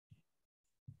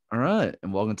All right,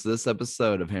 and welcome to this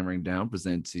episode of Hammering Down,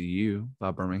 presented to you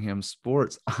by Birmingham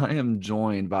Sports. I am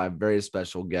joined by a very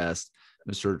special guest,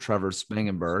 Mr. Trevor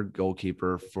Spangenberg,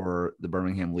 goalkeeper for the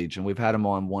Birmingham Legion. We've had him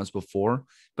on once before,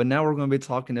 but now we're going to be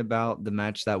talking about the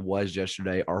match that was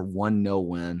yesterday, our 1-0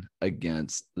 win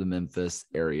against the Memphis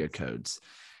area codes.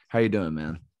 How you doing,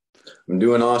 man? I'm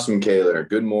doing awesome, Kaylor.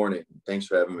 Good morning. Thanks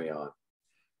for having me on.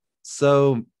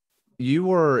 So you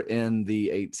were in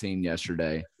the 18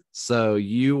 yesterday. So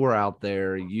you were out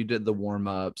there, you did the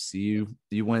warm-ups, you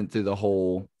went through the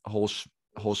whole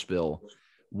spiel.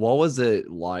 What was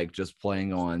it like just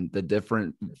playing on the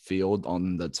different field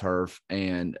on the turf,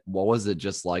 and what was it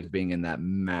just like being in that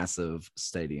massive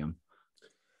stadium?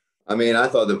 I mean, I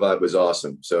thought the vibe was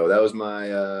awesome. So that was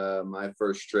my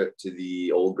first trip to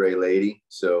the Old Gray Lady.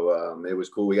 So it was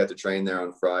cool. We got to train there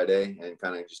on Friday and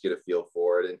kind of just get a feel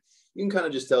for it. And you can kind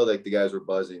of just tell like the guys were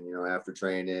buzzing, after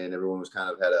training. Everyone was kind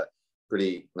of had a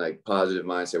pretty like positive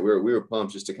mindset. We were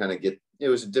pumped just to kind of get. It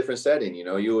was a different setting. You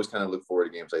always kind of look forward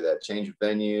to games like that. Change of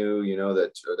venue.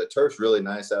 That the turf's really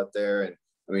nice out there. And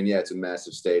I mean, yeah, it's a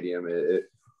massive stadium.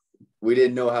 We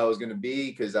didn't know how it was going to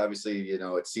be because obviously,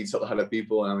 it seats a lot of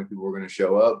people and how many people were going to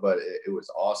show up, but it was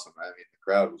awesome. I mean, the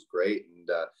crowd was great. And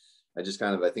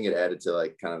I think it added to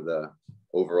like kind of the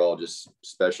overall just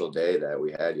special day that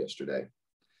we had yesterday.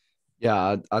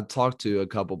 Yeah, I talked to a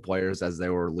couple players as they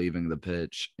were leaving the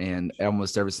pitch, and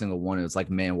almost every single one, it was like,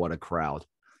 man, what a crowd.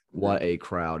 What a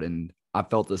crowd. And I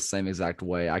felt the same exact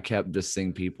way. I kept just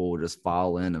seeing people just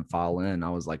file in and file in.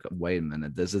 I was like, wait a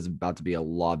minute, this is about to be a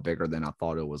lot bigger than I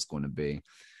thought it was going to be.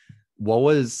 What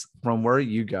was from where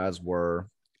you guys were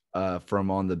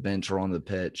from on the bench or on the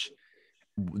pitch?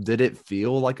 Did it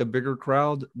feel like a bigger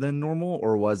crowd than normal,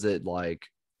 or was it like,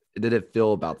 did it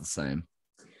feel about the same?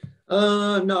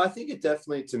 No, I think it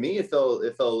definitely, to me, it felt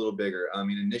a little bigger. I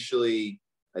mean, initially,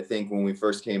 I think when we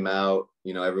first came out,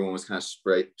 everyone was kind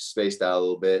of spaced out a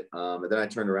little bit. But then I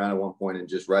turned around at one point and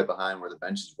just right behind where the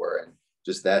benches were, and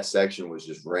just that section was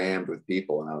just rammed with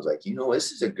people. And I was like,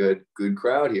 this is a good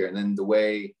crowd here. And then the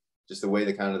way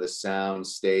the kind of the sound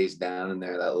stays down in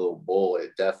there, that little bowl,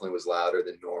 it definitely was louder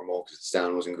than normal because the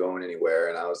sound wasn't going anywhere.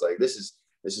 And I was like, this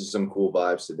is some cool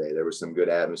vibes today. There was some good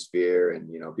atmosphere and,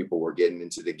 people were getting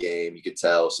into the game. You could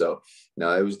tell. So,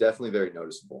 no, it was definitely very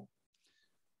noticeable.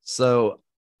 So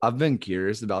I've been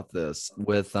curious about this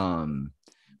with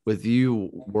you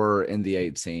were in the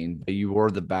 18, but you were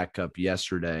the backup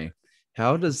yesterday.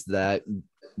 How does that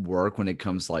work when it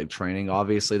comes to like training?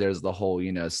 Obviously, there's the whole,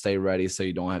 stay ready so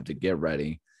you don't have to get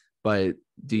ready. But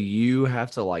do you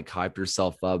have to like hype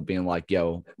yourself up being like,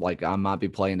 yo, like I might be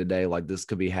playing today, like this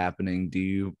could be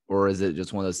happening? Or is it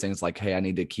just one of those things like, hey, I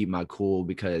need to keep my cool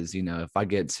because, if I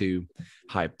get too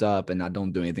hyped up and I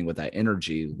don't do anything with that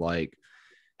energy, like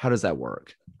how does that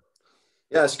work?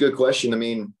 Yeah, it's a good question.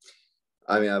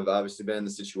 I've obviously been in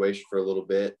the situation for a little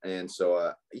bit. And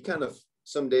so you kind of,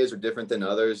 some days are different than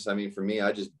others. I mean, for me,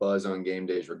 I just buzz on game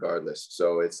days regardless.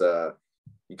 So it's,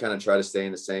 you kind of try to stay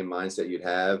in the same mindset you'd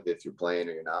have if you're playing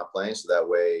or you're not playing. So that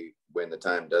way, when the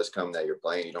time does come that you're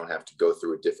playing, you don't have to go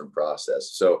through a different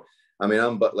process. So,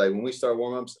 but like when we start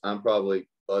warmups, I'm probably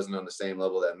buzzing on the same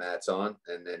level that Matt's on.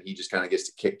 And then he just kind of gets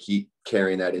to keep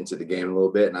carrying that into the game a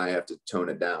little bit. And I have to tone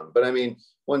it down. But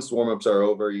once warmups are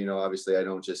over, obviously I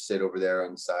don't just sit over there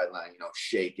on the sideline,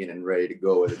 shaking and ready to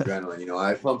go with adrenaline.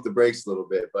 I pump the brakes a little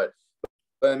bit, but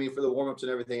for the warmups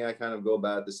and everything, I kind of go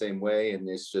about it the same way. And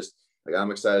it's just, like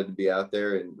I'm excited to be out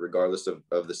there, and regardless of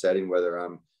the setting, whether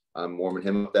I'm warming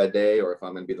him up that day or if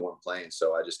I'm going to be the one playing.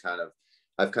 So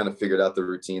I've kind of figured out the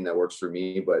routine that works for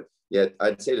me. But yeah,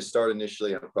 I'd say to start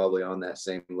initially, I'm probably on that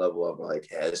same level of like,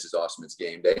 yeah, this is awesome, it's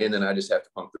game day, and then I just have to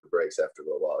pump the brakes after a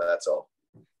little while. That's all.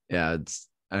 Yeah,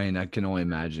 I can only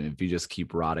imagine if you just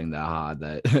keep riding that high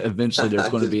that eventually there's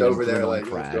going to be an over there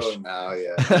adrenaline like, let's crash. go now.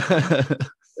 Yeah.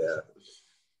 Yeah.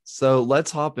 So let's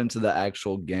hop into the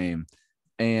actual game.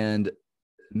 And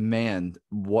man,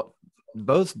 what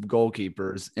both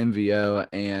goalkeepers, MVO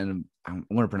and I'm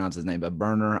going to pronounce his name, but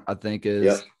Burner, I think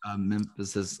is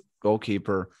Memphis's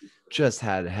goalkeeper, just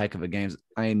had a heck of a game.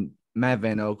 Matt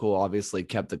Van Okel obviously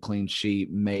kept a clean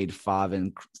sheet, made 5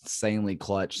 insanely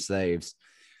clutch saves,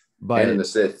 but and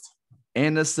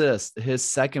an assist, his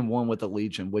second one with the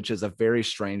Legion, which is a very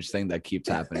strange thing that keeps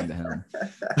happening to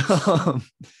him.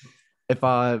 If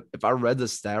I read the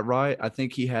stat right, I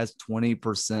think he has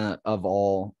 20% of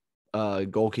all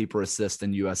goalkeeper assists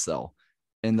in USL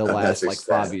in the last like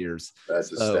 5 years.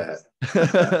 That's a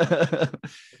stat.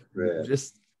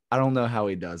 Just I don't know how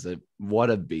he does it. What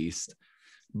a beast.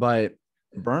 But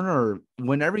Burner,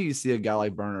 whenever you see a guy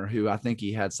like Burner, who I think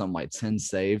he had some like 10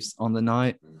 saves on the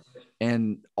night,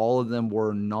 and all of them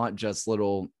were not just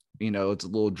little, it's a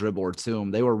little dribble or two.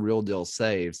 Them. They were real deal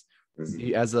saves.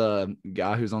 Mhm. As a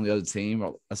guy who's on the other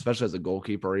team, especially as a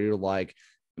goalkeeper, you're like,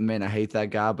 man, I hate that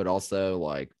guy, but also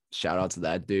like, shout out to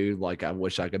that dude. Like, I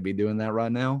wish I could be doing that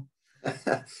right now.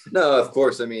 No, of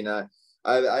course. I mean, I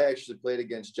actually played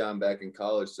against John back in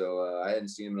college, so I hadn't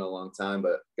seen him in a long time,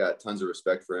 but got tons of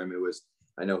respect for him.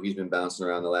 I know he's been bouncing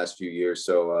around the last few years,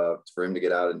 so for him to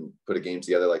get out and put a game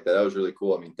together like that was really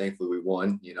cool. I mean, thankfully we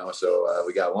won, so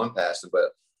we got one past him,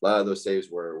 but a lot of those saves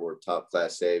were top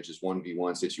class saves, just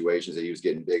 1v1 situations that he was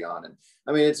getting big on. And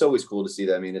I mean, it's always cool to see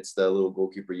that. I mean, it's the little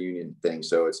goalkeeper union thing,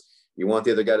 so you want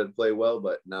the other guy to play well,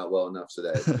 but not well enough so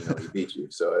that he beat you.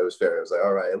 So it was fair. It was like,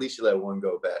 all right, at least you let one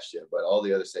go past you. But all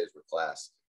the other saves were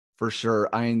class. For sure.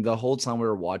 I mean, the whole time we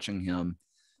were watching him,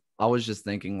 I was just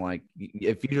thinking, like,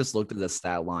 if you just looked at the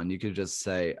stat line, you could just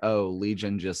say, oh,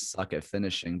 Legion just suck at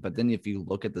finishing. But then if you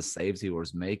look at the saves he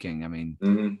was making, I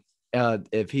mean,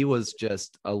 if he was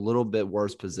just a little bit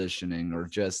worse positioning or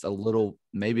just a little,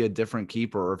 maybe a different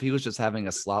keeper, or if he was just having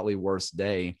a slightly worse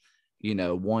day,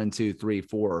 1, 2, 3,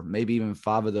 4, maybe even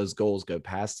 5 of those goals go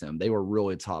past him. They were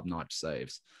really top-notch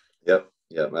saves. Yep.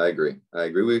 I agree.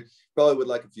 We probably would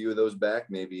like a few of those back.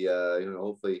 Maybe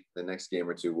hopefully the next game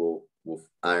or two we'll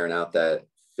iron out that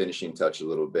finishing touch a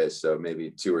little bit. So maybe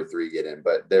 2 or 3 get in,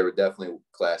 but they were definitely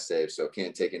class saves. So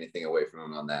can't take anything away from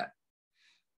them on that.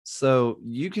 So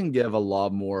you can give a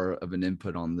lot more of an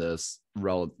input on this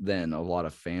than a lot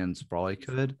of fans probably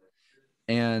could.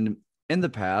 And in the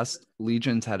past,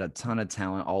 Legion's had a ton of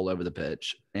talent all over the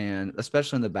pitch. And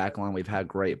especially in the back line, we've had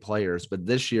great players. But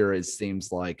this year, it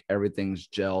seems like everything's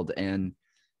gelled. And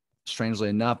strangely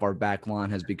enough, our back line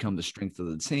has become the strength of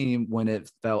the team when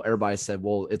it felt everybody said,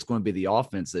 well, it's going to be the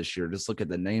offense this year. Just look at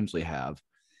the names we have.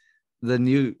 The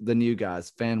new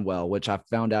guys, Fanwell, which I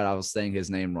found out I was saying his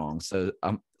name wrong. So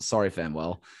I'm sorry,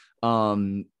 Fanwell.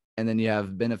 And then you have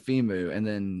Benefimu, and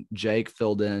then Jake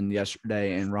filled in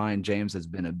yesterday, and Ryan James has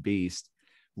been a beast.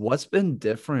 What's been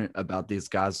different about these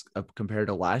guys compared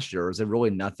to last year? Or is it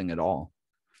really nothing at all?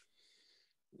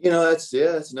 That's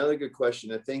another good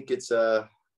question. I think it's for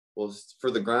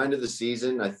the grind of the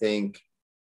season, I think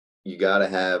you got to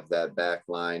have that back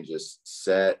line just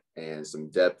set and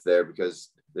some depth there because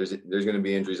there's going to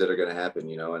be injuries that are going to happen,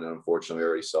 and unfortunately we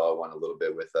already saw one a little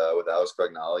bit with Alex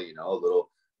Crognali,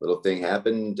 a little thing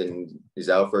happened and he's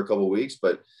out for a couple of weeks,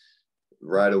 but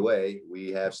right away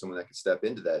we have someone that can step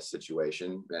into that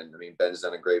situation. And I mean, Ben's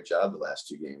done a great job the last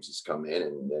 2 games. He's come in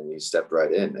and he stepped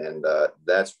right in, and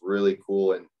that's really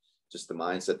cool. And just the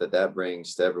mindset that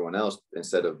brings to everyone else,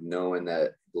 instead of knowing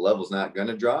that the level's not going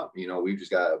to drop, we've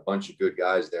just got a bunch of good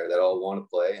guys there that all want to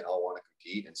play and all want to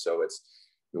compete. And so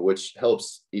which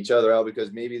helps each other out,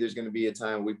 because maybe there's going to be a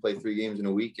time we play 3 games in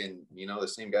a week and, the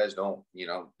same guys don't,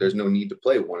 there's no need to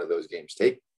play one of those games.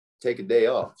 Take a day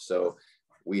off. So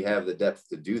we have the depth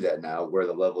to do that now where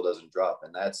the level doesn't drop.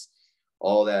 And that's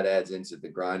all that adds into the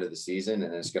grind of the season.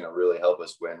 And it's going to really help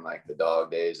us when like the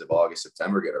dog days of August,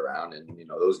 September get around. And,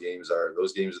 those games are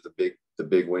the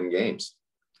big win games.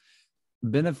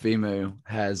 Benefimu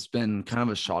has been kind of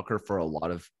a shocker for a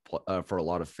lot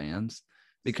of fans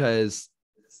because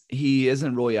he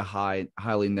isn't really a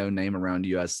highly known name around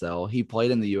USL. He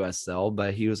played in the USL,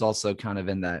 but he was also kind of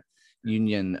in that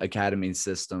Union Academy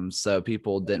system. So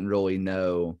people didn't really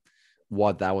know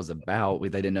what that was about. They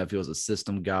didn't know if he was a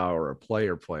system guy or a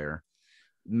player.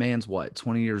 Man's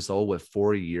 20 years old with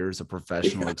 4 years of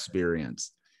professional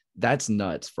experience. That's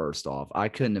nuts. First off, I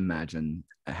couldn't imagine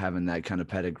having that kind of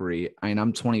pedigree. I mean,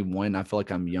 I'm 21. I feel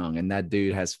like I'm young, and that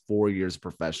dude has 4 years of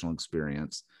professional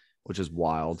experience, which is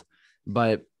wild.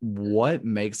 But what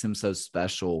makes him so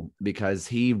special? Because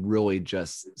he really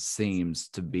just seems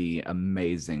to be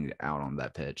amazing out on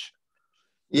that pitch.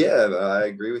 Yeah, I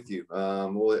agree with you.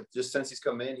 Well, just since he's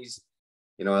come in,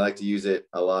 I like to use it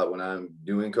a lot when I'm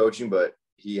doing coaching, but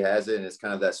he has it, and it's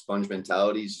kind of that sponge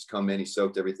mentality. He's just come in, he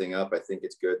soaked everything up. I think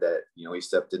it's good that, he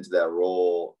stepped into that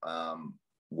role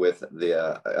with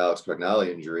the Alex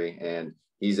Crognali injury, and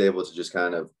he's able to just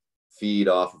kind of feed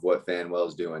off of what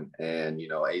Fanwell's doing. And,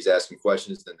 he's asking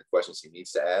questions, then the questions he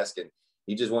needs to ask. And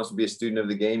he just wants to be a student of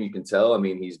the game. You can tell. I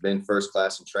mean, he's been first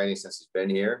class in training since he's been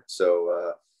here.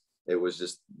 So it was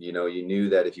just, you knew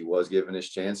that if he was given his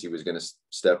chance, he was going to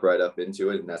step right up into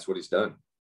it. And that's what he's done.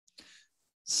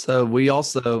 So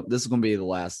this is going to be the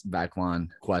last backline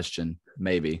question,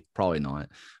 maybe, probably not.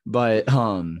 But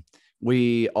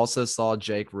we also saw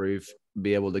Jake Roof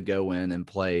be able to go in and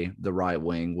play the right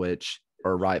wing,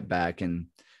 or right back, and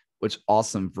which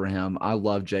awesome for him. I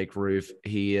love Jake Roof.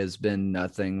 He has been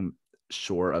nothing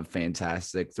short of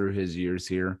fantastic through his years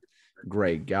here.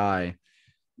 Great guy.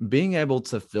 being able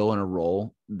to fill in a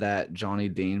role that Johnny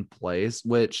Dean plays,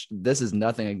 which this is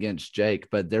nothing against Jake,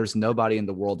 but there's nobody in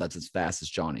the world that's as fast as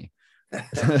Johnny.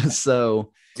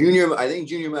 So Junior, I think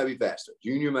Junior might be faster.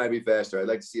 I'd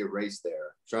like to see a race there.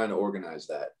 I'm trying to organize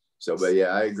that. So, but yeah,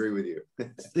 I agree with you.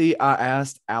 see, I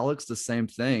asked Alex the same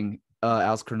thing,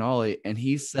 Alex Cernali, and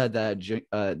he said that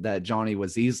that Johnny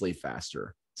was easily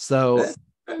faster. So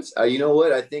You know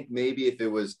what? I think maybe if it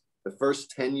was the first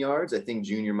 10 yards, I think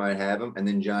Junior might have him, and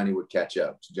then Johnny would catch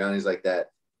up. So Johnny's like that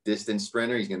distance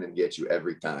sprinter. He's going to get you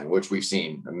every time, which we've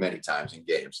seen many times in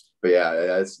games. But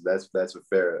yeah, that's a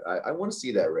fair. I want to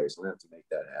see that race. I'm going to have to make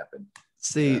that happen.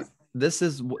 see, Yeah. this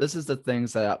is the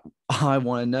things that I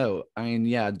want to know. I mean,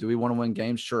 yeah, do we want to win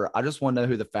games? Sure. I just want to know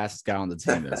who the fastest guy on the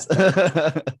team is.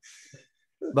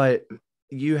 But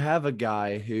you have a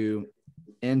guy who,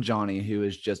 in Johnny, who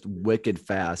is just wicked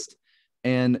fast.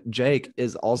 And Jake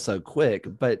is also quick,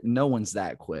 but no one's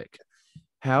that quick.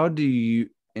 How do you,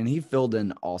 and he filled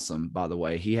in awesome, by the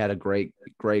way. He had a great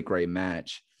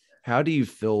match. How do you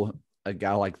fill a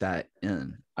guy like that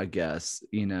in? I guess,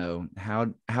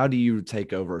 how do you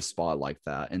take over a spot like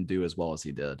that and do as well as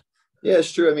he did? Yeah,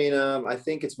 it's true. I mean, I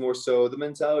think it's more so the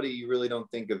mentality. You really don't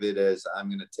think of it as I'm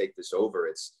going to take this over.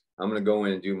 It's I'm going to go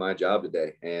in and do my job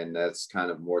today, and that's kind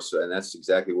of more so. And that's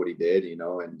exactly what he did,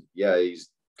 And yeah, he's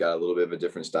got a little bit of a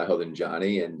different style than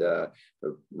Johnny. And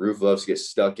Roof loves to get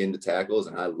stuck into tackles,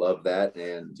 and I love that.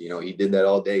 And he did that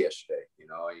all day yesterday.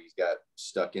 He's got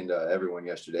stuck into everyone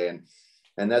yesterday,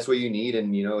 and that's what you need.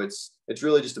 And it's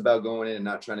really just about going in and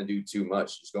not trying to do too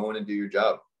much. Just go in and do your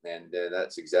job. And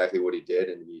that's exactly what he did.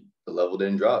 And the level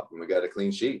didn't drop, and we got a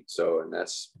clean sheet. So, and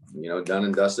that's done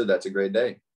and dusted. That's a great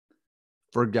day.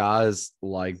 For guys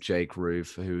like Jake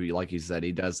Roof, who, like you said,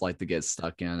 he does like to get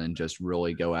stuck in and just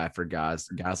really go after guys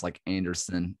like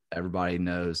Anderson, everybody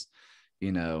knows,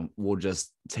 will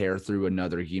just tear through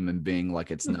another human being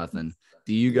like it's nothing.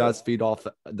 Do you guys feed off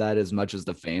that as much as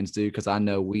the fans do? Because I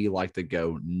know we like to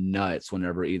go nuts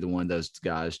whenever either one of those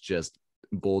guys just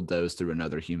bulldoze through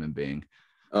another human being.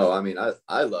 Oh, I mean,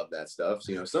 I love that stuff.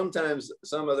 Sometimes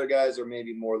some other guys are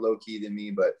maybe more low key than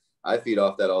me, but I feed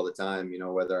off that all the time.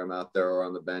 Whether I'm out there or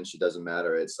on the bench, it doesn't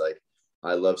matter. It's like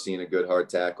I love seeing a good hard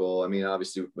tackle. I mean,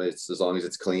 obviously, it's as long as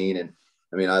it's clean. And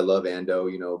I mean, I love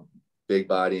Ando. Big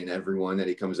body and everyone that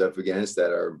he comes up against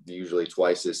that are usually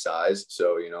twice his size.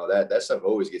 So that stuff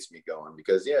always gets me going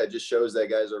because it just shows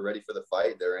that guys are ready for the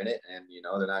fight. They're in it, and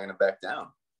they're not going to back down.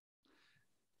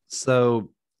 So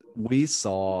we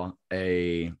saw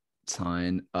a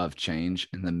ton of change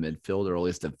in the midfield, or at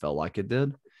least it felt like it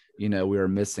did. We were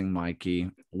missing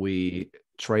Mikey. We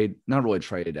not really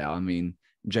traded out. I mean,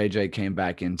 JJ came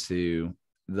back into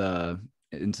the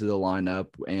lineup,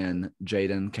 and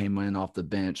Jaden came in off the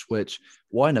bench, which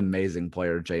what an amazing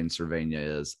player Jaden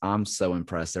Cervania is. I'm so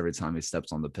impressed every time he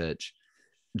steps on the pitch.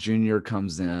 Junior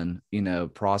comes in,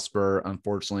 Prosper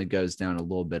unfortunately goes down a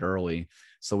little bit early.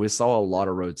 So we saw a lot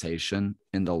of rotation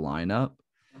in the lineup,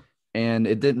 and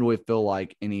it didn't really feel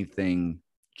like anything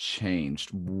changed.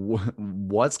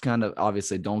 What's kind of,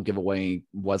 obviously, don't give away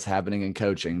what's happening in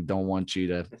coaching. Don't want you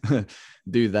to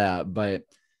do that. But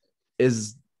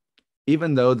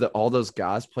even though all those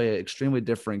guys play an extremely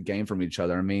different game from each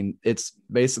other, I mean, it's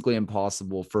basically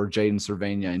impossible for Jaden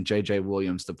Cervania and JJ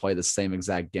Williams to play the same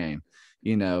exact game,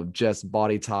 just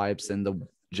body types and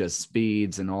just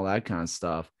speeds and all that kind of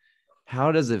stuff.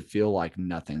 How does it feel like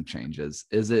nothing changes?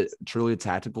 Is it truly a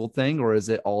tactical thing, or is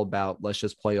it all about let's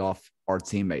just play off our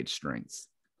teammates' strengths?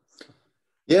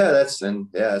 Yeah, that's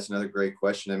another great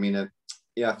question. I mean, I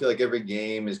feel like every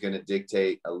game is going to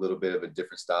dictate a little bit of a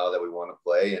different style that we want to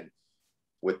play. And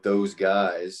with those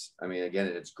guys, I mean, again,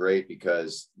 it's great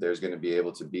because there's going to be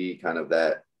able to be kind of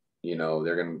that,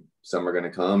 some are going to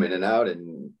come in and out,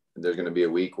 and there's going to be a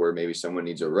week where maybe someone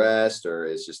needs a rest, or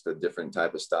it's just a different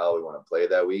type of style we want to play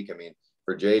that week. I mean,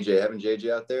 for having JJ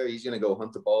out there, he's going to go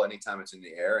hunt the ball anytime it's in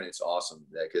the air. And it's awesome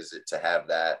because to have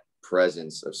that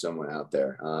presence of someone out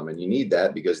there. And you need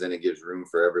that because then it gives room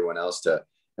for everyone else to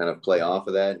kind of play off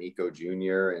of that. Nico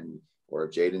Jr. or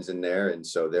if Jaden's in there. And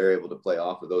so they're able to play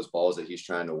off of those balls that he's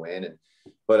trying to win.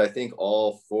 But I think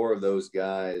all four of those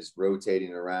guys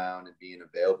rotating around and being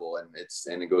available,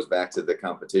 and it goes back to the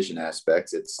competition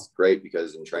aspects. It's great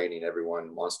because in training,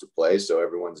 everyone wants to play. So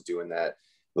everyone's doing that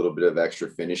little bit of extra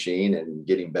finishing and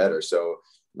getting better. So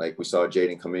like we saw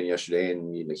Jaden come in yesterday,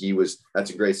 and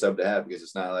that's a great sub to have because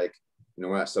it's not like,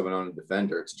 we're not subbing on a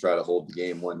defender to try to hold the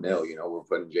game 1-0. We're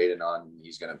putting Jaden on.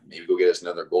 He's going to maybe go get us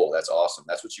another goal. That's awesome.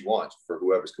 That's what you want for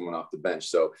whoever's coming off the bench.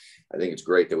 So I think it's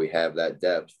great that we have that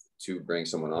depth to bring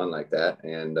someone on like that.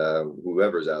 And,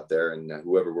 whoever's out there and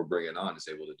whoever we're bringing on is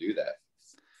able to do that.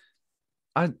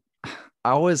 I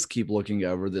I always keep looking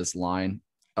over this line,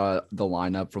 the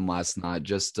lineup from last night,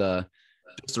 just to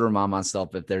remind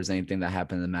myself if there's anything that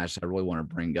happened in the match that I really want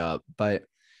to bring up. But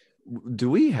do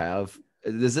we have?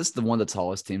 Is this the one of the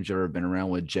tallest teams you've ever been around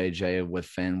with JJ, with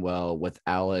Fanwell, with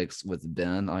Alex, with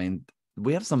Ben? I mean,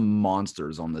 we have some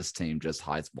monsters on this team, just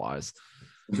height wise.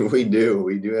 We do.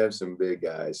 We do have some big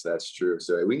guys. That's true.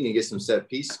 So we need to get some set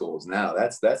piece goals now.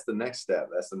 That's the next step.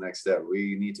 That's the next step.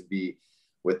 We need to be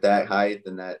with that height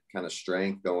and that kind of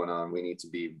strength going on. We need to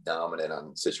be dominant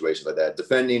on situations like that.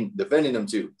 Defending them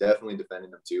too. Definitely defending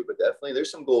them too. But definitely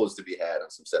there's some goals to be had on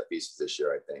some set pieces this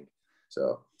year, I think.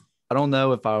 So I don't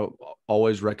know if I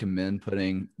always recommend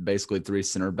putting basically three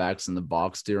center backs in the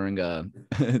box during a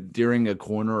during a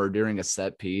corner or during a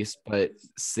set piece, but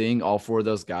seeing all four of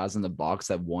those guys in the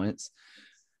box at once,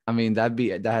 I mean that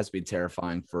has to be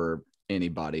terrifying for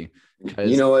anybody. you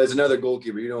Because know, as another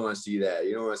goalkeeper, you don't want to see that.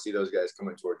 You don't want to see those guys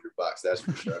coming towards your box. That's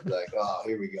for sure. I'd be like, oh,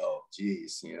 here we go.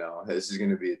 Jeez, you know, this is going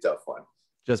to be a tough one.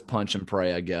 just punch and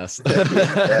pray, I guess.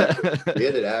 Yeah,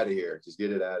 get it out of here. Just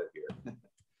get it out of here.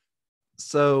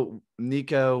 So,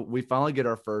 Nico, we finally get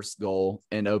our first goal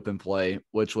in open play,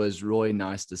 which was really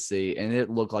nice to see. And it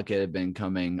looked like it had been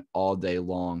coming all day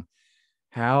long.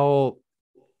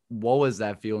 What was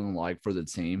that feeling like for the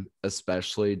team,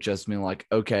 especially just being like,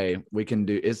 okay, we can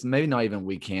do it's maybe not even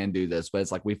we can do this, but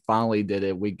it's like we finally did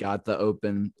it. We got the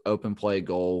open play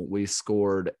goal, we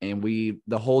scored, and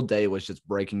the whole day was just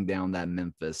breaking down that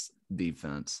Memphis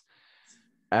defense.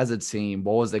 As a team,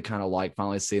 what was it kind of like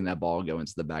finally seeing that ball go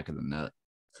into the back of the net?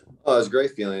 Oh, it was a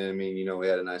great feeling. I mean, you know, we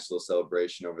had a nice little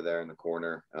celebration over there in the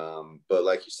corner. But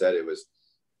like you said,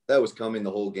 that was coming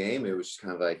the whole game. It was just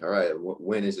kind of like, all right,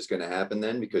 when is this going to happen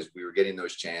then? Because we were getting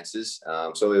those chances.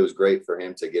 So it was great for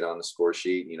him to get on the score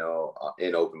sheet, you know,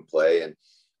 in open play.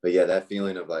 But yeah, that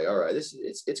feeling of like, all right,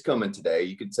 it's coming today.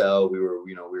 You could tell we were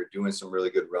doing some really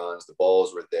good runs. The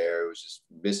balls were there. It was just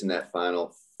missing that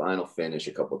final finish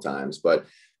a couple of times. But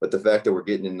the fact that we're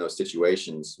getting in those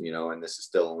situations, you know, and this is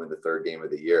still only the third game of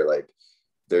the year, like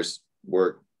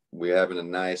we're having a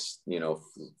nice, you know,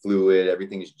 fluid,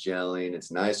 everything's gelling.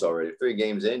 It's nice already. 3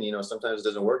 games in, you know, sometimes it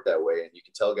doesn't work that way. And you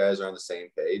can tell guys are on the same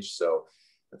page. So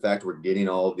the fact we're getting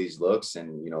all of these looks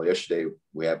and, you know, yesterday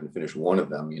we haven't finished one of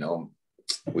them, you know,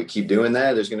 we keep doing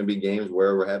that. There's going to be games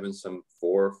where we're having some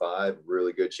 4 or 5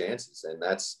 really good chances. And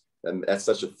that's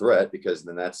such a threat because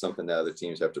then that's something that other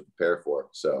teams have to prepare for.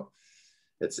 So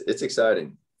it's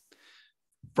exciting.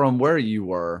 From where you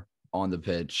were on the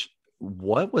pitch,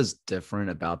 what was different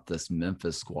about this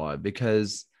Memphis squad?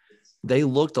 Because they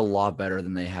looked a lot better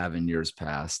than they have in years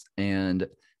past. And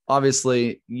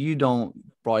obviously,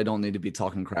 probably don't need to be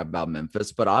talking crap about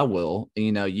Memphis, but I will.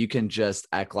 You know, you can just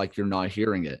act like you're not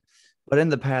hearing it. But in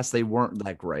the past, they weren't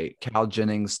that great. Cal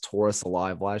Jennings tore us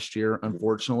alive last year,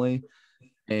 unfortunately.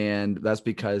 And that's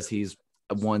because he's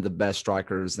one of the best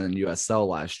strikers in USL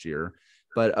last year.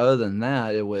 But other than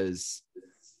that, it was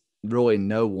really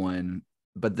no one.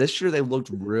 But this year they looked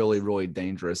really, really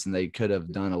dangerous and they could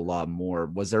have done a lot more.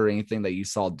 Was there anything that you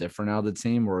saw different out of the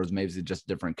team, or was maybe just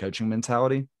different coaching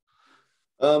mentality?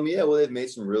 Yeah, well, they've made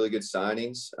some really good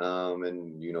signings.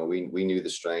 And you know, we knew the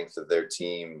strength of their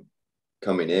team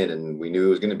coming in and we knew it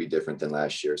was going to be different than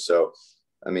last year. So,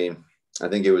 I mean, I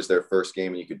think it was their first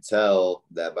game and you could tell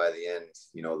that by the end,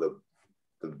 you know,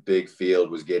 the big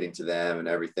field was getting to them and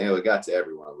everything. It got to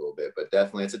everyone a little bit, but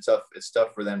definitely it's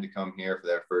tough for them to come here for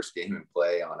their first game and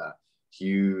play on a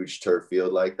huge turf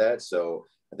field like that. So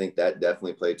I think that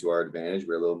definitely played to our advantage.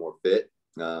 We're a little more fit.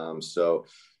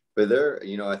 But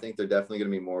you know, I think they're definitely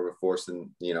going to be more of a force than,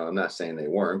 you know, I'm not saying they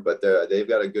weren't, but they've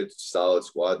got a good solid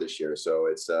squad this year. So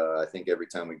I think every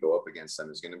time we go up against them,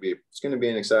 it's going to be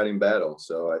an exciting battle.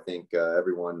 So I think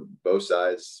everyone, both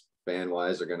sides, fan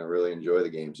wise, are going to really enjoy the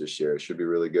games this year. It should be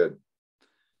really good.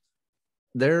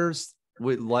 During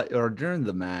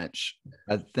the match,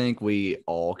 I think we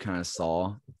all kind of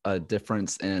saw a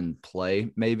difference in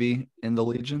play, maybe in the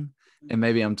Legion. And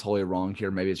maybe I'm totally wrong here.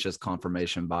 Maybe it's just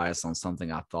confirmation bias on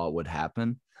something I thought would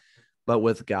happen. But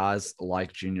with guys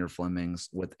like Junior Flemings,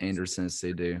 with Anderson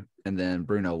Sidu, and then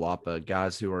Bruno Lapa,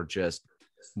 guys who are just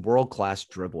world-class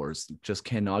dribblers, just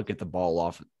cannot get the ball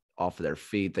off of their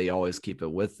feet. They always keep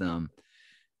it with them.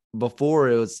 Before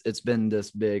it's been this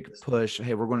big push.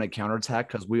 Hey, we're going to counterattack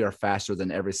because we are faster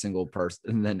than every single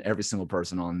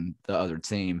person on the other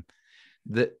team.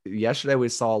 Yesterday we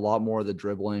saw a lot more of the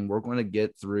dribbling. We're going to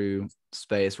get through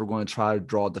space. We're going to try to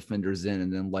draw defenders in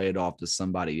and then lay it off to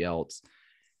somebody else.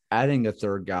 Adding a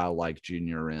third guy like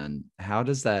Junior in, how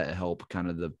does that help kind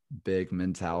of the big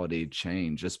mentality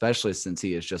change, especially since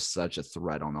he is just such a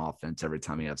threat on offense every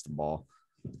time he has the ball?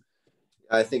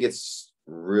 I think it's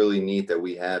really neat that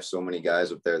we have so many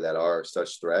guys up there that are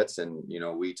such threats. And,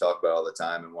 we talk about all the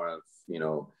time, and one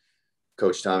of,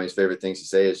 Coach Tommy's favorite things to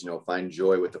say is, find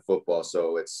joy with the football.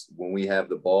 So it's when we have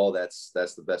the ball, that's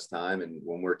the best time. And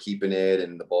when we're keeping it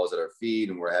and the ball's at our feet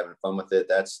and we're having fun with it,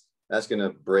 that's going to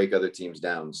break other teams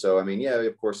down. So, I mean, yeah,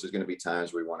 of course, there's going to be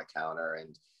times where we want to counter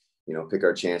and, pick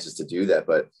our chances to do that.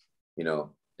 But,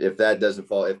 if that doesn't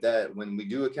fall, when we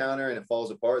do a counter and it falls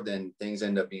apart, then things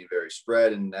end up being very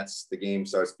spread. And that's the game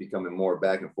starts becoming more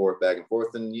back and forth.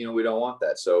 And, we don't want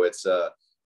that. So it's,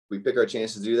 we pick our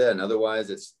chances to do that. And otherwise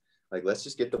it's, like, let's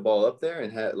just get the ball up there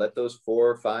and let those 4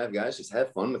 or 5 guys just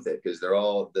have fun with it, because they're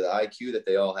all, the IQ that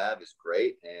they all have is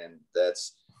great. And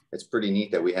it's pretty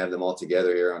neat that we have them all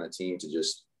together here on a team to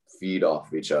just feed off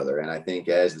of each other. And I think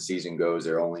as the season goes,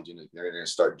 they're going to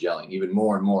start gelling even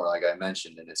more and more, like I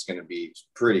mentioned, and it's going to be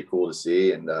pretty cool to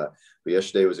see. And but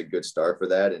yesterday was a good start for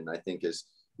that. And I think as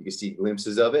you can see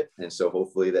glimpses of it. And so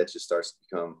hopefully that just starts to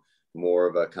become more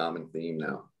of a common theme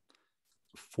now.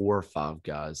 4 or 5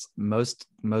 guys. Most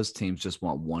teams just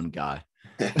want one guy.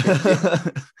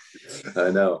 I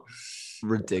know.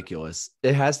 Ridiculous.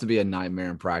 It has to be a nightmare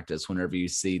in practice whenever you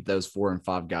see those 4 and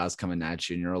 5 guys coming at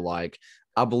you and you're like,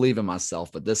 I believe in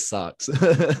myself, but this sucks.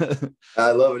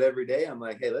 I love it every day. I'm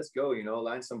like, hey, let's go,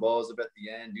 line some balls up at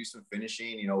the end, do some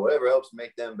finishing, whatever helps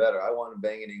make them better. I want them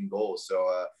banging in goals.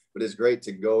 So, but it's great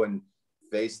to go and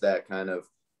face that kind of,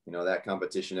 that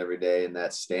competition every day and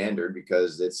that standard,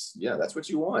 because that's what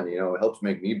you want. It helps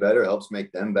make me better, helps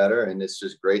make them better. And it's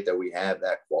just great that we have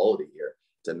that quality here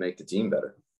to make the team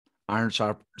better. Iron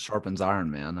sharpens iron,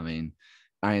 man. I mean,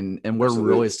 and we're Absolutely.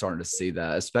 really starting to see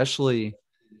that, especially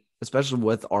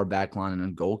with our back line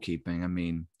and goalkeeping. I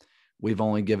mean, we've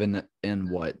only given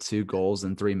in 2 goals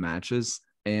in 3 matches,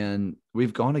 and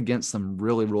we've gone against some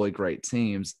really, really great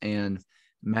teams. And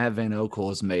Matt Van Oekel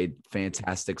has made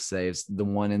fantastic saves. The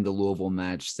one in the Louisville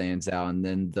match stands out, and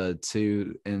then the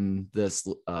 2 in this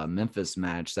Memphis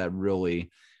match that really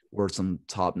were some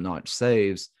top-notch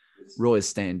saves really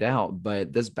stand out.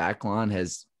 But this back line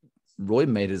has really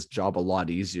made his job a lot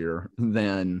easier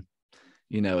than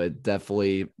it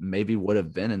definitely maybe would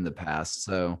have been in the past.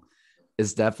 So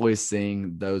it's definitely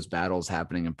seeing those battles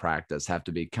happening in practice have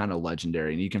to be kind of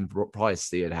legendary. And you can probably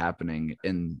see it happening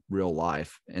in real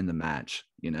life in the match,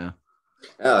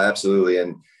 Oh, absolutely.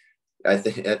 And I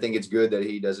think it's good that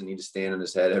he doesn't need to stand on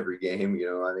his head every game.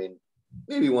 I mean,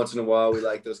 maybe once in a while we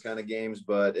like those kind of games,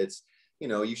 but it's, you're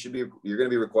going to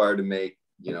be required to make,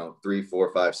 3,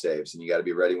 4, 5 saves, and you got to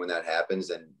be ready when that happens.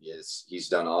 And he's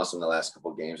done awesome the last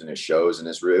couple of games, and it shows. And it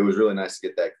was really nice to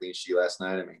get that clean sheet last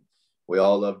night. I mean, we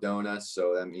all love donuts.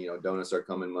 So, I mean, donuts are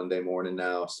coming Monday morning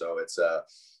now. So it's,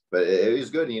 but it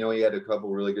was good. He had a couple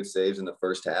really good saves in the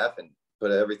first half,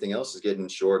 but everything else is getting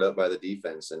shored up by the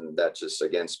defense. And that just,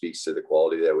 again, speaks to the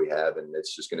quality that we have. And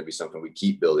it's just going to be something we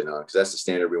keep building on, because that's the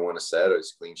standard we want to set,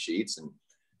 is clean sheets. And,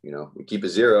 we keep a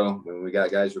 0 when we got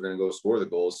guys who are going to go score the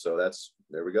goals. So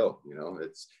there we go.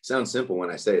 It sounds simple when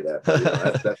I say that,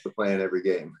 but that's the plan every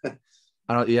game.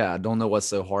 I don't know what's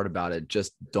so hard about it.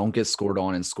 Just don't get scored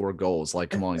on and score goals.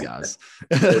 Like, come on, guys.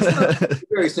 It's a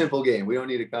very simple game. We don't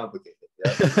need to complicate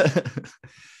it. Yeah.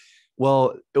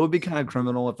 Well, it would be kind of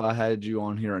criminal if I had you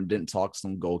on here and didn't talk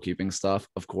some goalkeeping stuff,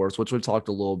 of course, which we talked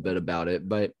a little bit about it,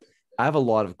 but I have a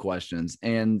lot of questions.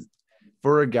 And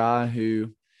for a guy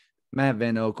who, Matt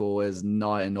Van Oekel is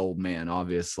not an old man,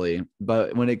 obviously,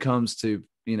 but when it comes to,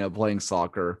 playing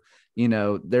soccer,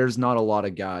 there's not a lot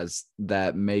of guys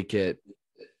that make it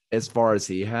as far as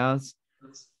he has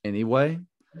anyway.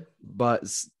 But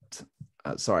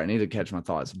sorry, I need to catch my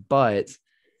thoughts. But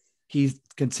he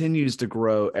continues to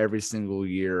grow every single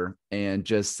year and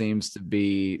just seems to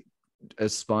be a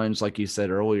sponge, like you said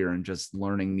earlier, and just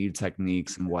learning new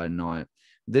techniques and whatnot.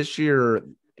 This year,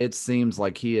 it seems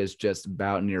like he is just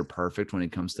about near perfect when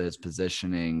it comes to his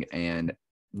positioning and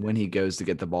when he goes to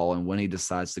get the ball and when he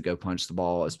decides to go punch the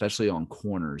ball, especially on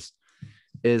corners.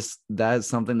 Is that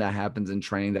something that happens in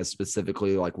training that's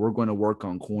specifically like we're going to work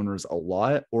on corners a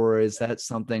lot? Or is that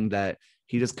something that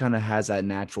he just kind of has that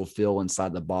natural feel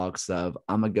inside the box of,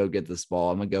 I'm going to go get this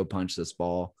ball, I'm going to go punch this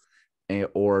ball,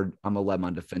 or I'm going to let my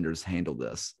defenders handle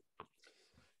this?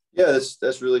 Yeah,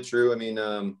 that's really true. I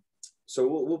mean, so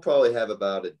we'll probably have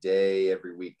about a day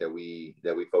every week that we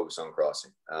focus on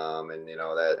crossing,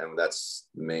 and that's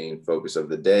the main focus of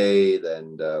the day.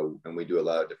 And we do a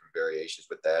lot of different variations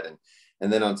with that,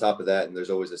 and then on top of that, and there's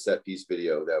always a set piece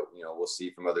video that we'll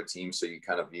see from other teams, so you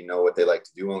kind of what they like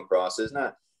to do on crosses.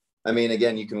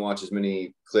 Again, you can watch as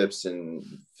many clips and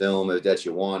film that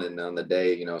you want, and on the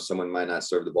day, someone might not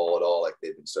serve the ball at all, like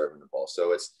they've been serving the ball.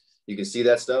 So you can see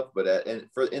that stuff, but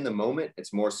in the moment,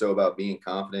 it's more so about being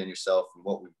confident in yourself and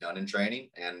what we've done in training.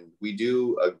 And we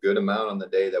do a good amount on the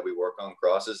day that we work on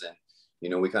crosses,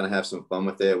 and we kind of have some fun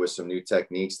with it with some new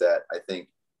techniques that I think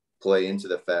play into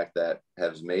the fact that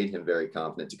has made him very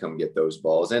confident to come get those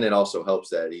balls. And it also helps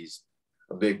that he's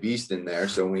a big beast in there,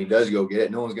 so when he does go get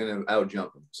it, no one's going to out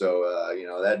jump him. So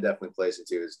that definitely plays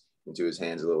into his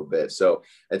hands a little bit. So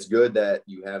it's good that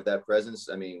you have that presence.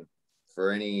 I mean,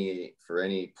 for any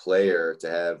player to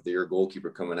have your goalkeeper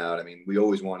coming out, I mean, we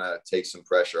always want to take some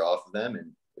pressure off of them.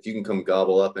 And if you can come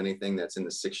gobble up anything that's in the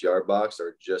 6-yard box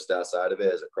or just outside of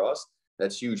it as a cross,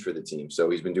 that's huge for the team. So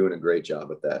he's been doing a great job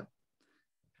with that.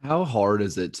 How hard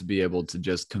is it to be able to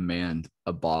just command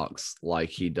a box like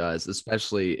he does,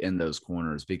 especially in those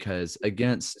corners? Because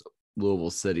against Louisville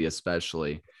City,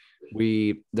 especially,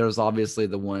 there's obviously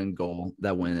the one goal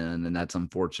that went in, and that's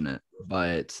unfortunate.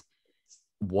 But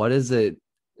what is it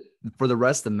for the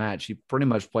rest of the match? He pretty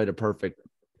much played a perfect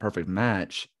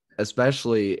match,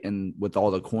 especially with all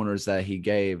the corners that he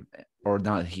gave, or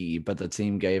not he, but the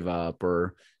team gave up,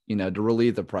 or to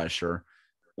relieve the pressure.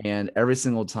 And every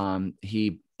single time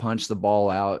he punched the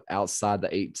ball outside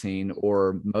the 18,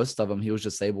 or most of them, he was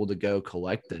just able to go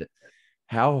collect it.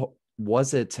 How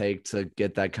was it take to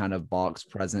get that kind of box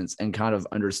presence and kind of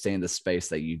understand the space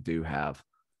that you do have?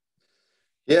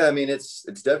 Yeah, I mean, it's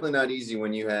definitely not easy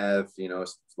when you have, a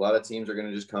lot of teams are going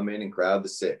to just come in and crowd the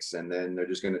 6, and then they're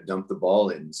just going to dump the ball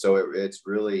in. So it's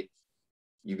really,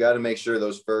 you got to make sure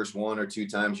those first 1 or 2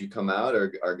 times you come out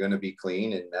are going to be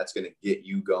clean, and that's going to get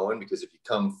you going. Because if you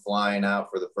come flying out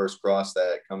for the first cross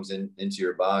that comes into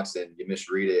your box and you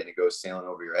misread it and it goes sailing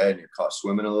over your head and you're caught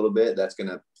swimming a little bit, that's going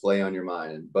to play on your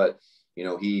mind. But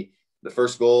the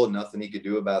first goal, nothing he could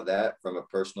do about that from a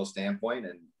personal standpoint.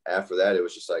 And after that, it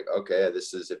was just like, okay, if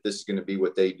this is going to be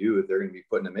what they do, if they're going to be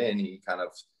putting him in, he kind of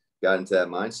got into that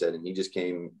mindset, and he just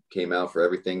came out for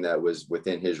everything that was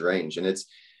within his range. And it's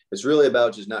really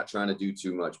about just not trying to do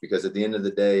too much, because at the end of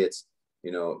the day, it's,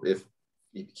 if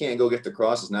you can't go get the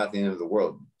cross, it's not the end of the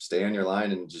world. Stay on your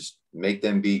line and just make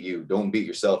them beat you. Don't beat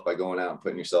yourself by going out and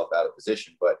putting yourself out of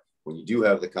position. But when you do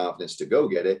have the confidence to go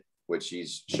get it, which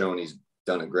he's shown he's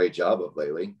done a great job of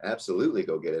lately, absolutely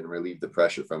go get it and relieve the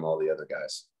pressure from all the other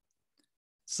guys.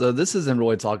 So this isn't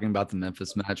really talking about the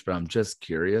Memphis match, but I'm just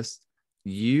curious.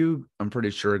 I'm pretty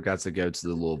sure, got to go to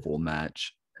the Louisville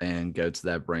match and go to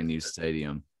that brand new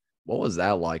stadium. What was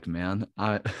that like, man?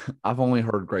 I've only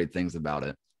heard great things about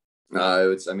it.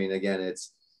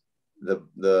 It's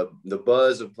the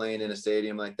buzz of playing in a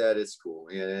stadium like that. It's cool.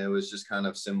 And it was just kind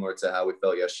of similar to how we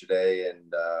felt yesterday.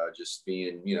 And just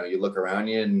being, you look around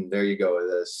you and there you go.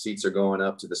 The seats are going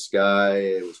up to the sky.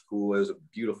 It was cool. It was a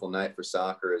beautiful night for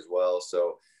soccer as well.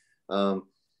 So,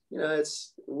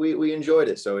 we enjoyed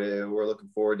it. So we're looking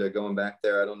forward to going back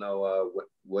there. I don't know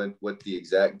what the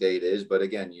exact date is, but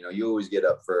again, you always get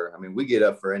up for, we get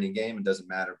up for any game. It doesn't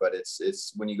matter, but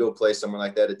it's when you go play somewhere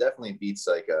like that, it definitely beats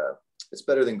it's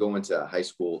better than going to a high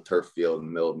school turf field in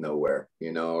the middle of nowhere,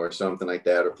 or something like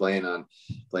that, or playing on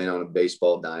a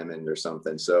baseball diamond or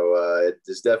something. So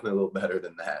it's definitely a little better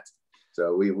than that.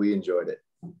 So we enjoyed it.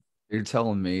 You're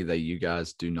telling me that you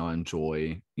guys do not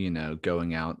enjoy,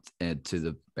 going out into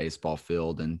the baseball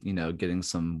field and, getting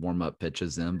some warm-up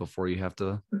pitches in before you have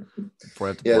to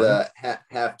play? Yeah, the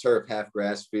half turf, half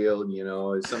grass field,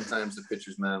 sometimes the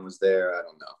pitcher's mound was there. I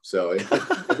don't know. So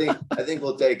I think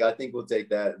we'll take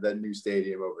that new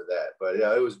stadium over that. But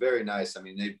yeah, it was very nice.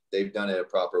 They've done it a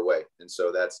proper way. And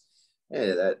so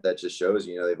that just shows,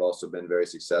 they've also been very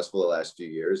successful the last few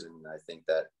years. And I think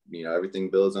that, everything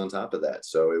builds on top of that.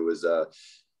 So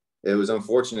it was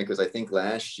unfortunate because I think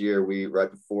last year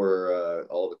right before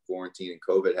all the quarantine and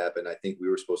COVID happened, I think we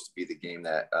were supposed to be the game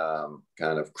that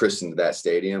kind of christened that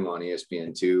stadium on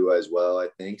ESPN2 as well, I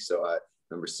think. So I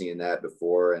remember seeing that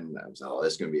before and I was, oh,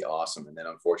 this is going to be awesome. And then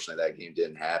unfortunately that game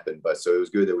didn't happen. But so it was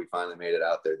good that we finally made it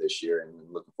out there this year and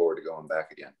looking forward to going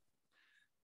back again.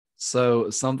 So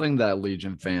something that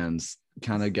Legion fans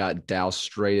kind of got doused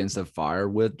straight into fire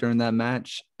with during that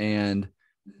match. And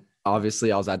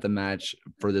obviously I was at the match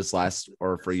for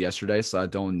yesterday. So I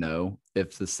don't know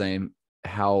if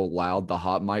how loud the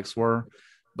hot mics were,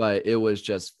 but it was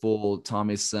just full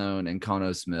Tommy Sohn and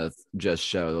Cano Smith just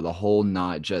show the whole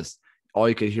night. Just all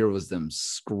you could hear was them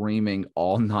screaming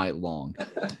all night long.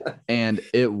 And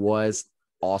it was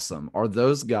awesome. Are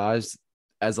those guys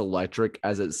as electric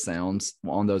as it sounds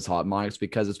on those hot mics?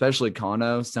 Because especially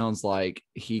Cano sounds like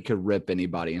he could rip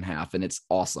anybody in half, and it's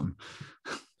awesome.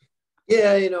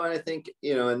 Yeah, and I think,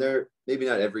 and they're maybe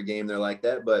not every game they're like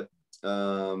that, but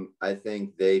I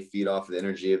think they feed off the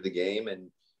energy of the game,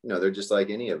 and they're just like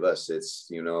any of us. It's,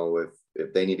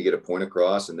 if they need to get a point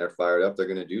across and they're fired up, they're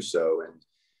going to do so. And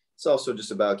it's also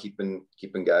just about keeping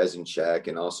guys in check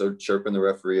and also chirping the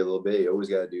referee a little bit. You always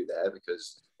got to do that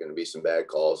because there's going to be some bad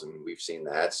calls, and we've seen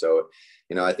that. So,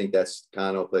 I think that's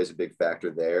Kano plays a big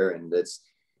factor there. And it's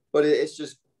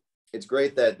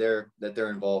great that they're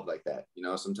involved like that.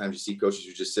 Sometimes you see coaches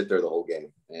who just sit there the whole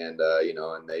game and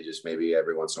and they just maybe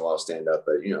every once in a while stand up,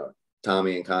 but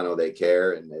Tommy and Kano, they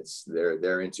care, and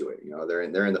they're into it. They're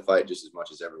in the fight just as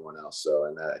much as everyone else. So,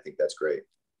 and I think that's great.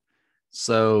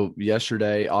 So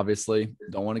yesterday, obviously,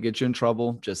 don't want to get you in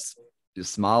trouble. Just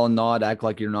smile and nod, act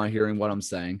like you're not hearing what I'm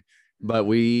saying. But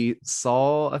we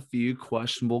saw a few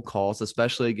questionable calls,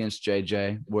 especially against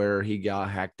JJ, where he got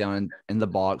hacked down in the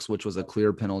box, which was a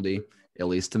clear penalty, at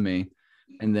least to me.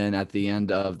 And then at the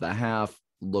end of the half,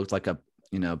 looked like a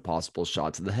possible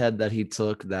shot to the head that he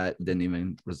took that didn't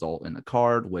even result in a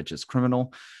card, which is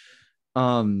criminal.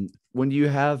 When you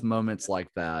have moments like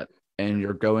that and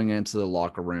you're going into the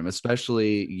locker room,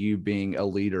 especially you being a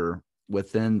leader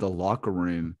within the locker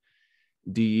room,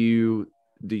 do you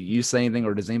say anything,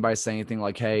 or does anybody say anything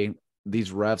like, hey,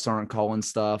 these refs aren't calling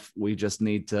stuff, we just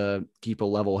need to keep a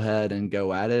level head and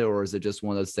go at it? Or is it just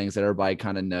one of those things that everybody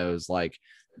kind of knows, like,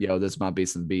 this might be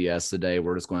some BS today,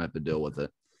 we're just going to have to deal with it?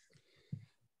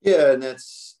 Yeah, and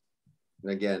that's,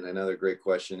 again, another great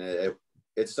question.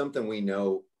 It's something we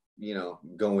know,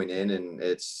 going in, and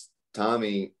it's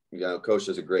Tommy, coach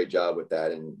does a great job with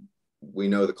that. And we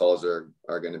know the calls are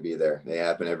going to be there. They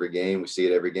happen every game. We see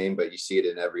it every game, but you see it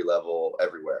in every level,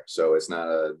 everywhere. So it's not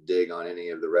a dig on any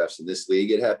of the refs in this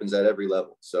league. It happens at every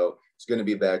level. So it's going to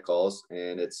be bad calls,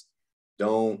 and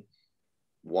don't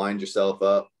wind yourself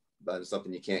up about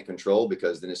something you can't control,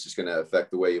 because then it's just going to affect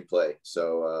the way you play.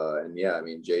 So, and yeah, I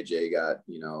mean, JJ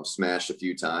got, smashed a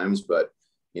few times, but,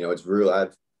 it's real.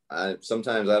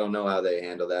 Sometimes I don't know how they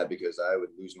handle that, because I would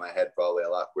lose my head probably a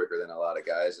lot quicker than a lot of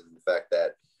guys. And the fact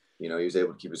that, he was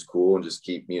able to keep his cool and just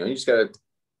keep, you just got to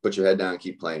put your head down and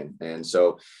keep playing. And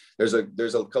so there's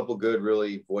a couple good,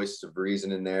 really voices of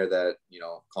reason in there that,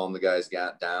 calm the guys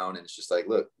got down. And it's just like,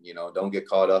 look, don't get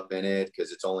caught up in it,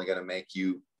 because it's only going to make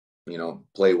you,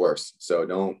 play worse. So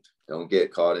don't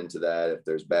get caught into that. If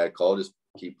there's bad call, just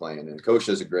keep playing. And coach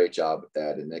does a great job with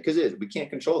that. And because we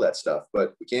can't control that stuff,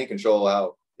 but we can't control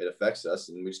how it affects us.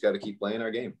 And we just got to keep playing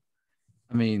our game.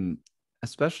 I mean,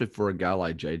 especially for a guy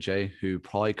like JJ, who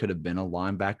probably could have been a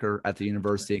linebacker at the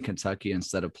University of Kentucky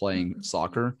instead of playing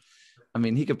soccer. I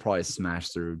mean, he could probably smash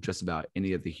through just about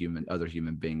any of the other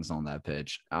human beings on that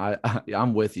pitch.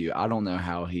 I'm with you. I don't know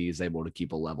how he's able to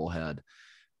keep a level head,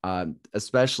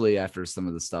 especially after some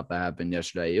of the stuff that happened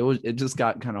yesterday. It just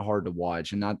got kind of hard to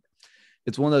watch, and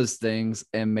it's one of those things.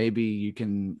 And maybe you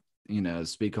can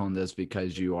speak on this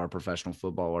because you are a professional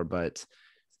footballer, but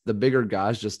the bigger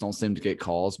guys just don't seem to get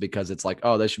calls because it's like,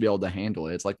 oh, they should be able to handle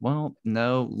it. It's like, well,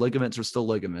 no, ligaments are still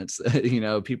ligaments.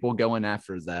 People going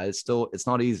after that. It's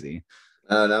not easy.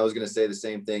 And I was going to say the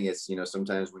same thing. It's,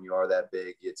 sometimes when you are that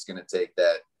big, it's going to take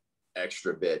that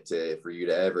extra bit for you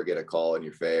to ever get a call in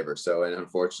your favor. So, and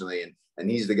unfortunately,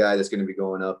 and he's the guy that's going to be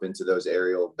going up into those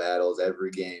aerial battles every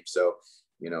game. So,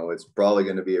 it's probably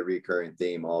going to be a recurring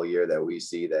theme all year that we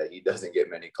see that he doesn't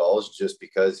get many calls just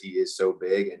because he is so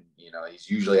big, and, he's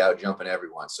usually out jumping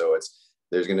everyone. So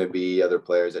there's going to be other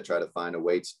players that try to find a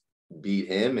way to beat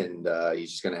him, and he's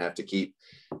just going to have to keep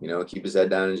his head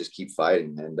down and just keep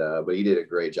fighting. And, but he did a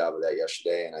great job of that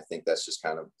yesterday. And I think that's just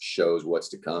kind of shows what's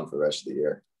to come for the rest of the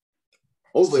year.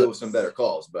 Hopefully with some better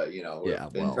calls, but,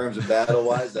 in terms of battle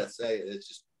wise, it's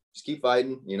just keep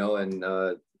fighting, and,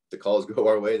 the calls go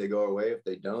our way, they go our way. If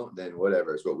they don't, then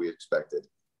whatever, is what we expected.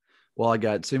 Well, I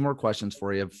got two more questions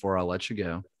for you before I let you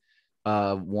go.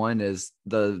 One is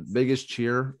the biggest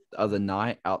cheer of the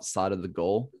night outside of the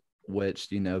goal, which,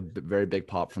 very big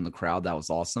pop from the crowd. That was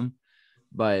awesome.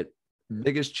 But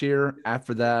biggest cheer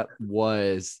after that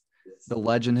was the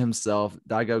legend himself,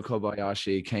 Daigo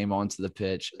Kobayashi, came onto the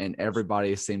pitch and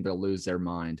everybody seemed to lose their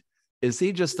mind. Is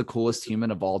he just the coolest human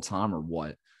of all time, or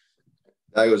what?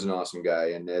 Daigo's an awesome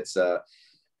guy, and it's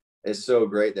so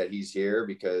great that he's here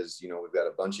because, we've got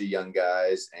a bunch of young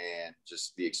guys, and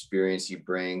just the experience he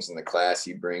brings and the class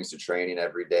he brings to training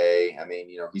every day. I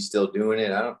mean, he's still doing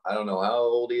it. I don't know how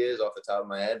old he is off the top of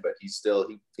my head, but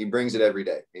he brings it every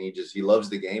day, and he loves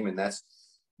the game. And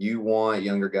you want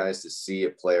younger guys to see a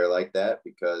player like that,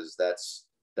 because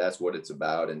that's what it's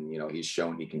about. And, he's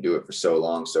shown he can do it for so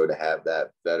long. So to have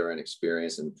that veteran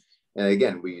experience, and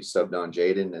again, we subbed on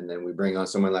Jaden, and then we bring on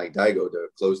someone like Daigo to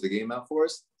close the game out for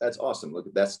us. That's awesome. Look,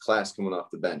 that's class coming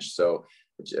off the bench. So,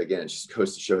 again, it just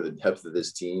goes to show the depth of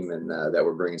this team, and that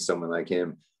we're bringing someone like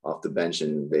him off the bench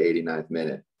in the 89th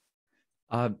minute.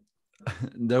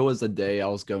 There was a day I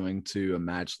was going to a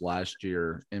match last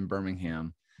year in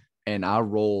Birmingham, and I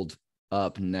rolled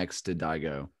up next to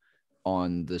Daigo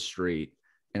on the street,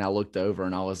 and I looked over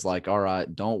and I was like, all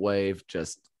right, don't wave,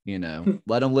 just,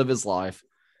 let him live his life.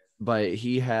 But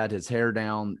he had his hair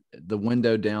down, the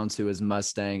window down to his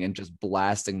Mustang, and just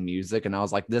blasting music. And I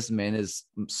was like, this man is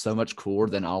so much cooler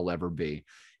than I'll ever be.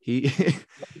 He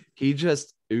he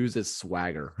just oozes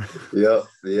swagger. Yep.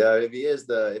 Yeah. If he is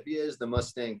the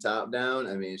Mustang top down,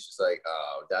 I mean, it's just like,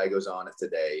 oh, Daigo's on it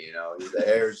today. The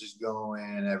hair's just going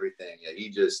and everything. Yeah,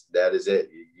 that is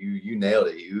it. You nailed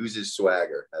it. He oozes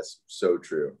swagger. That's so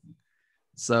true.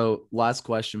 So last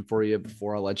question for you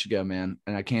before I let you go, man.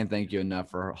 And I can't thank you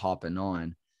enough for hopping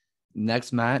on.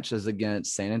 Next match is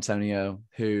against San Antonio,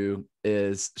 who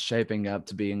is shaping up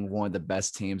to being one of the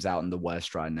best teams out in the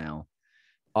West right now.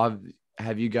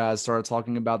 Have you guys started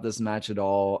talking about this match at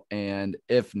all? And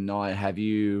if not, have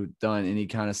you done any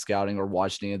kind of scouting or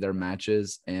watched any of their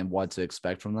matches and what to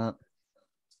expect from that?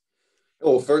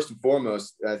 Well, first and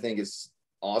foremost, I think it's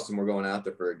awesome we're going out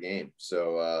there for a game.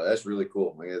 So that's really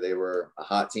cool. They were a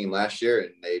hot team last year,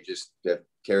 and they just have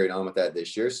carried on with that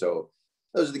this year. So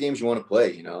those are the games you want to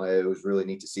play. It was really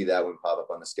neat to see that one pop up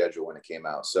on the schedule when it came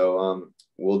out. So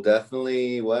we'll have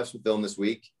some film this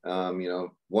week.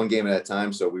 One game at a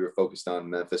time. So we were focused on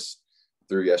Memphis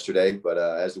through yesterday, but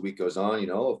as the week goes on,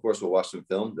 of course we'll watch some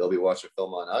film. They'll be watching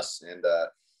film on us, and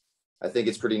I think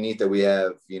it's pretty neat that we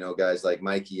have, guys like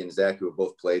Mikey and Zach who have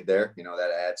both played there.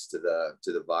 That adds to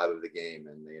the vibe of the game.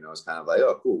 And, it's kind of like,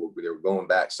 oh, cool. They're going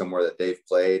back somewhere that they've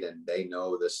played and they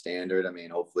know the standard. I mean,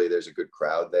 hopefully there's a good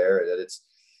crowd there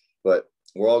but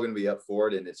we're all going to be up for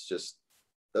it. And it's just,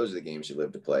 those are the games you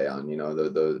live to play on,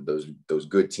 those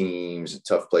good teams, a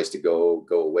tough place to go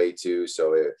away to.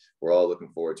 So we're all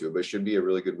looking forward to it, but it should be a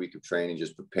really good week of training,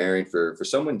 just preparing for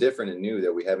someone different and new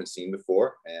that we haven't seen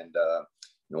before. And,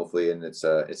 hopefully, and it's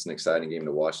an exciting game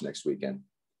to watch next weekend.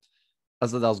 I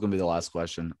thought that was going to be the last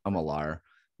question. I'm a liar,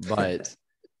 but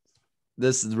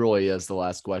this really is the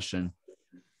last question.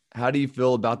 How do you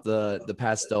feel about the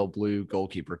pastel blue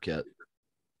goalkeeper kit?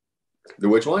 The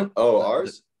which one? Oh,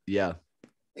 ours? Yeah. I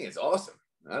think it's awesome.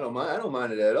 I don't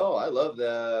mind it at all. I love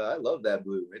that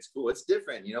blue. It's cool. It's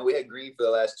different. We had green for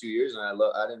the last 2 years, and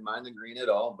I didn't mind the green at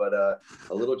all. But a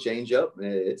little change up.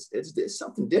 It's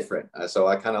something different. So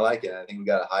I kind of like it. I think we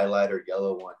got a highlighter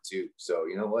yellow one too. So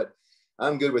you know what?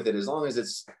 I'm good with it as long as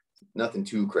it's nothing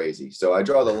too crazy. So I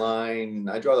draw the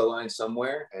line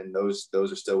somewhere, and those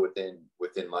are still within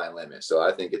my limit. So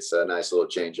I think it's a nice little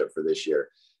change up for this year.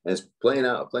 And it's playing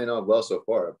out well so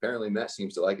far. Apparently Matt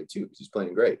seems to like it too, because he's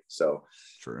playing great. So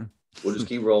true. We'll just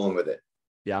keep rolling with it.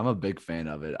 Yeah, I'm a big fan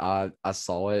of it. I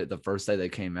saw it the first day they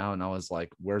came out, and I was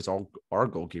like, where's our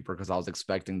goalkeeper? Because I was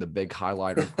expecting the big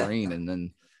highlighter green, and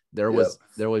then there was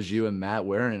you and Matt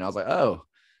wearing it. And I was like, oh,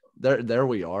 there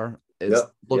we are. It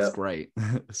looks great.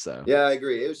 So yeah, I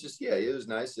agree. It was just it was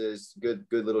nice. It's good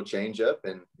little change up,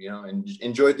 and and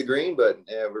enjoyed the green, but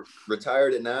we're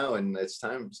retired it now, and it's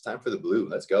time for the blue.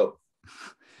 Let's go.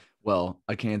 Well,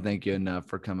 I can't thank you enough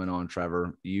for coming on,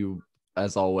 Trevor. You,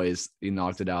 as always, you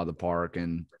knocked it out of the park,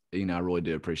 and I really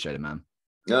do appreciate it, man.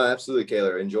 No, absolutely,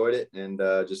 Kaylor. Enjoyed it, and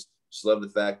just love the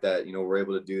fact that we're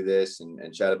able to do this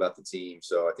and chat about the team.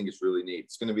 So I think it's really neat.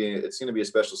 It's gonna be a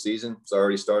special season. It's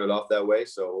already started off that way,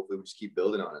 so hopefully we just keep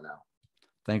building on it now.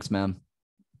 Thanks, man.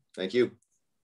 Thank you.